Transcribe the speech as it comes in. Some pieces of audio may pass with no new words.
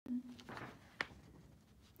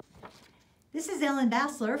This is Ellen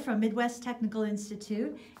Bassler from Midwest Technical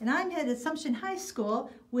Institute, and I'm at Assumption High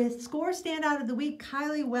School with Score Standout of the Week,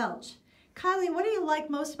 Kylie Welch. Kylie, what do you like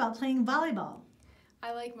most about playing volleyball?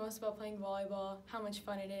 I like most about playing volleyball how much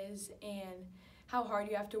fun it is and how hard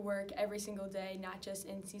you have to work every single day, not just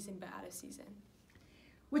in season but out of season.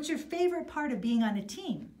 What's your favorite part of being on a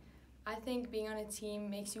team? I think being on a team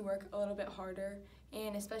makes you work a little bit harder,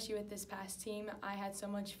 and especially with this past team, I had so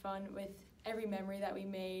much fun with every memory that we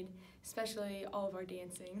made, especially all of our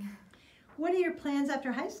dancing. What are your plans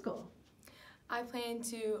after high school? I plan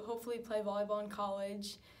to hopefully play volleyball in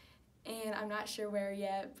college, and I'm not sure where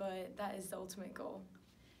yet, but that is the ultimate goal.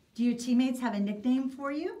 Do your teammates have a nickname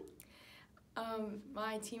for you?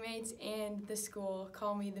 My teammates and the school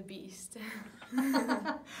call me the Beast.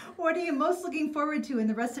 What are you most looking forward to in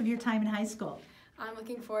the rest of your time in high school? I'm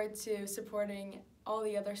looking forward to supporting all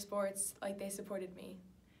the other sports like they supported me.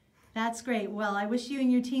 That's great. Well, I wish you and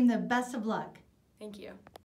your team the best of luck. Thank you.